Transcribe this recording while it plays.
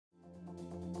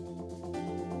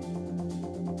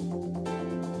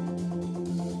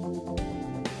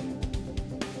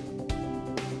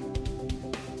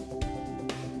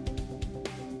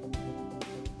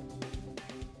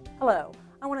Hello,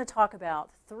 I want to talk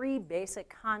about 3 basic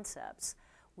concepts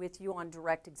with you on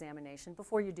direct examination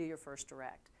before you do your first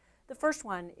direct. The first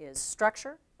one is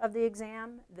structure of the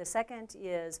exam, the second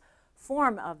is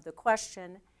form of the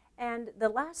question, and the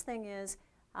last thing is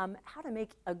how to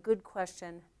make a good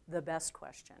question the best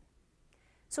question.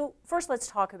 So first let's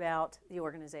talk about the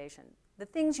organization, the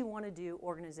things you want to do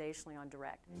organizationally on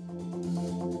direct.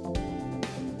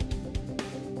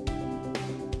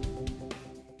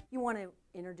 You want to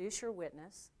introduce your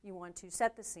witness, you want to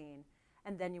set the scene,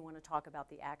 and then you want to talk about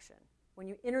the action. When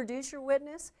you introduce your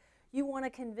witness, you want to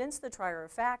convince the trier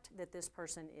of fact that this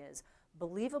person is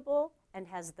believable and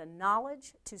has the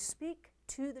knowledge to speak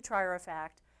to the trier of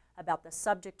fact about the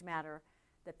subject matter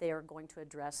that they are going to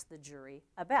address the jury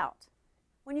about.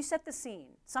 When you set the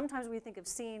scene, sometimes we think of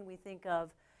scene, we think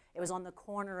of it was on the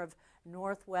corner of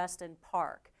Northwest and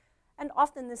Park. And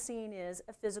often the scene is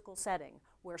a physical setting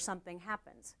where something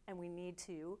happens and we need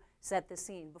to set the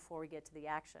scene before we get to the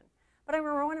action. But I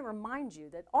want to remind you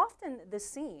that often the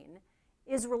scene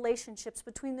is relationships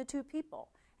between the two people,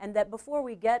 and that before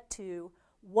we get to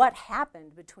what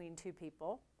happened between two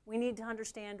people, we need to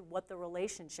understand what the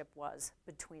relationship was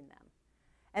between them.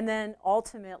 And then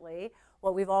ultimately,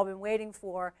 what we've all been waiting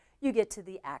for, you get to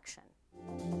the action.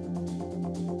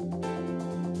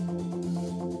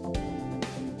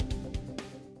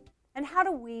 And how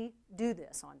do we do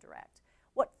this on direct?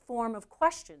 What form of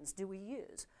questions do we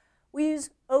use? We use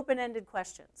open-ended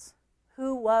questions.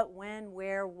 Who, what, when,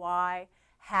 where, why,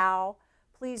 how,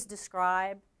 please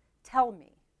describe, tell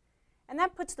me. And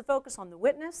that puts the focus on the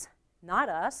witness, not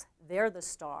us. They're the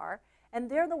star, and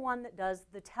they're the one that does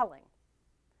the telling.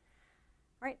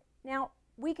 Right? Now,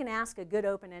 we can ask a good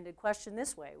open-ended question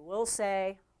this way. We'll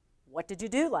say, what did you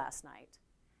do last night?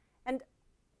 And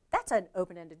that's an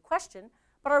open-ended question,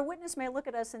 but our witness may look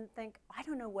at us and think, I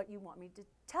don't know what you want me to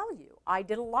tell you. I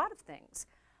did a lot of things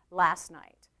last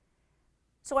night.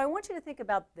 So I want you to think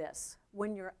about this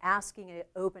when you're asking an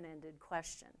open-ended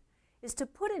question, is to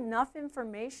put enough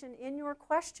information in your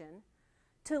question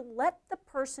to let the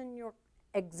person you're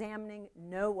examining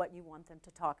know what you want them to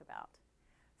talk about.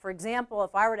 For example,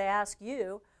 if I were to ask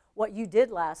you what you did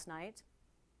last night,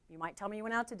 you might tell me you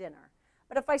went out to dinner.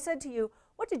 But if I said to you,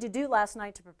 what did you do last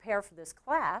night to prepare for this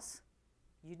class,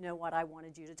 you'd know what I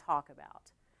wanted you to talk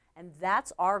about. And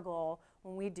that's our goal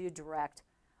when we do direct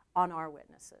on our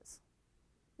witnesses.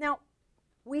 Now,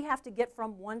 we have to get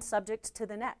from one subject to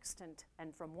the next,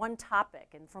 and from one topic,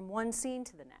 and from one scene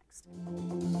to the next.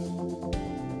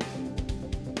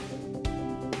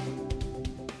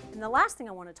 And the last thing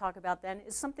I want to talk about then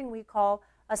is something we call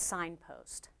a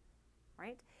signpost,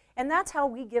 right? And that's how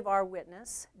we give our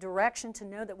witness direction to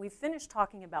know that we've finished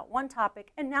talking about one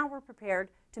topic and now we're prepared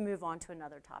to move on to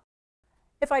another topic.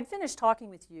 If I'd finished talking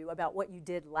with you about what you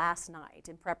did last night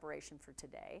in preparation for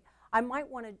today, I might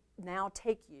want to now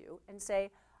take you and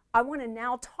say, I want to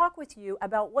now talk with you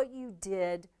about what you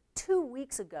did 2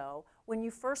 weeks ago when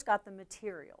you first got the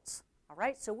materials. All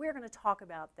right, so we're going to talk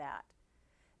about that.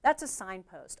 That's a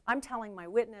signpost. I'm telling my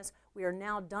witness we are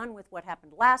now done with what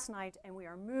happened last night and we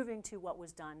are moving to what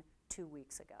was done 2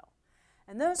 weeks ago.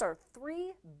 And those are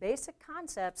 3 basic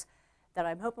concepts that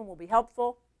I'm hoping will be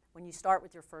helpful when you start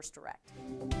with your first direct.